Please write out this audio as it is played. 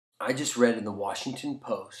I just read in the Washington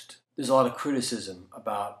Post, there's a lot of criticism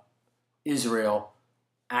about Israel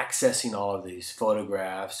accessing all of these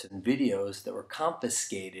photographs and videos that were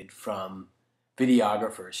confiscated from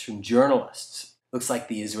videographers, from journalists. Looks like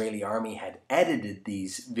the Israeli army had edited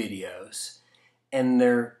these videos, and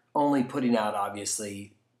they're only putting out,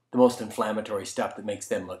 obviously, the most inflammatory stuff that makes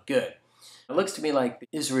them look good. It looks to me like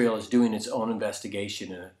Israel is doing its own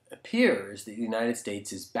investigation, and it appears that the United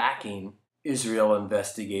States is backing Israel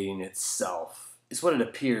investigating itself. Is what it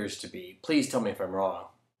appears to be. Please tell me if I'm wrong.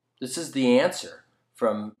 This is the answer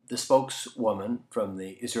from the spokeswoman from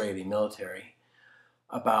the Israeli military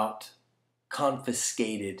about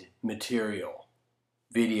confiscated material,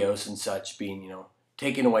 videos and such being,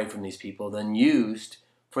 taken away from these people, then used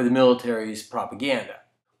for the military's propaganda.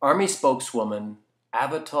 Army spokeswoman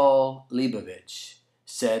Avital Leibovich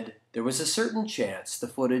said there was a certain chance the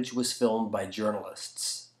footage was filmed by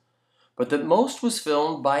journalists, but that most was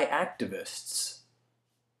filmed by activists.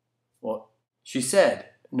 Well, she said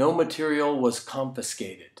no material was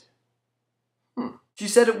confiscated. She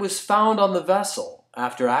said it was found on the vessel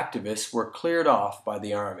after activists were cleared off by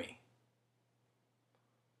the army.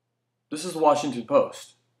 This is the Washington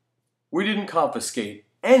Post. We didn't confiscate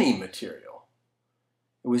any material.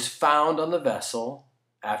 It was found on the vessel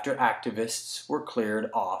after activists were cleared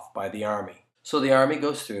off by the army. So the army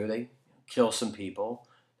goes through, they kill some people,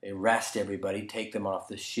 they arrest everybody, take them off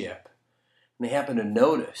the ship, and they happen to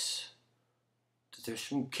notice that there's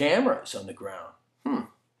some cameras on the ground.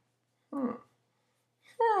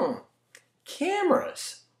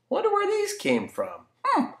 Cameras. Wonder where these came from.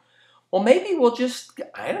 Well, maybe we'll just,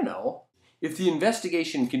 I don't know. If the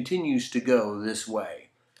investigation continues to go this way,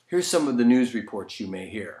 here's some of the news reports you may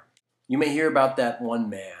hear. You may hear about that one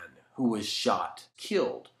man who was shot,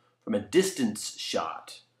 killed from a distance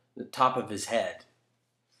shot, the top of his head.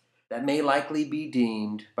 That may likely be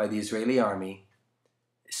deemed by the Israeli army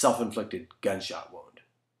a self-inflicted gunshot wound.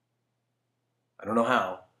 I don't know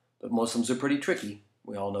how, but Muslims are pretty tricky.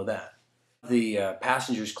 We all know that. The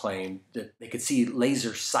passengers claimed that they could see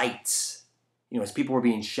laser sights. As people were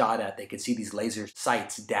being shot at, they could see these laser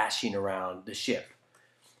sights dashing around the ship.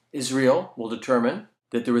 Israel will determine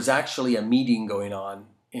that there was actually a meeting going on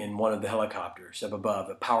in one of the helicopters up above,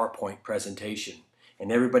 a PowerPoint presentation.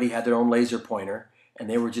 And everybody had their own laser pointer, and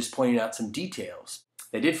they were just pointing out some details.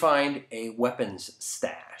 They did find a weapons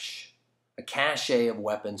stash, a cache of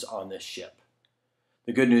weapons on this ship.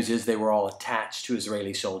 The good news is they were all attached to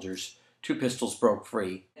Israeli soldiers. 2 pistols broke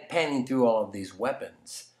free. Panning through all of these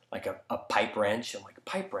weapons, like a pipe wrench. I'm like, a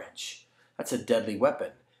pipe wrench? That's a deadly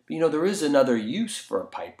weapon. But there is another use for a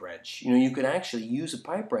pipe wrench. You could actually use a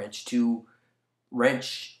pipe wrench to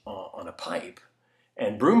wrench on a pipe.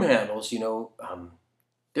 And broom handles,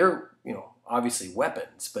 they're, obviously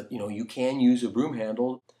weapons, but, you can use a broom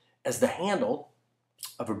handle as the handle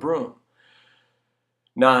of a broom.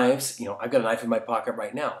 Knives, I've got a knife in my pocket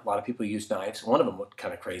right now. A lot of people use knives. One of them looked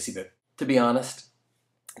kind of crazy, but to be honest,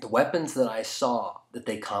 the weapons that I saw that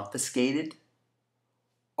they confiscated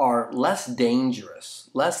are less dangerous,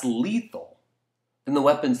 less lethal than the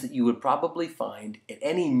weapons that you would probably find at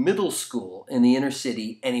any middle school in the inner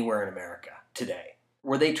city anywhere in America today.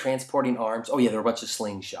 Were they transporting arms? Oh yeah, there were a bunch of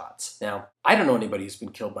slingshots. Now, I don't know anybody who's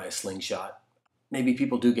been killed by a slingshot. Maybe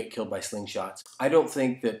people do get killed by slingshots. I don't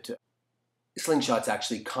think that slingshots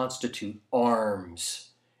actually constitute arms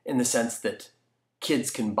in the sense that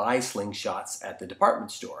kids can buy slingshots at the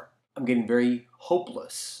department store. I'm getting very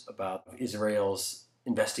hopeless about Israel's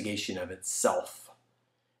investigation of itself,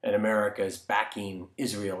 and America is backing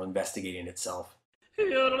Israel investigating itself.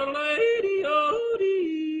 Flavor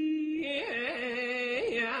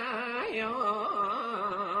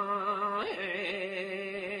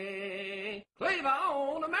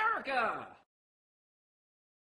on America!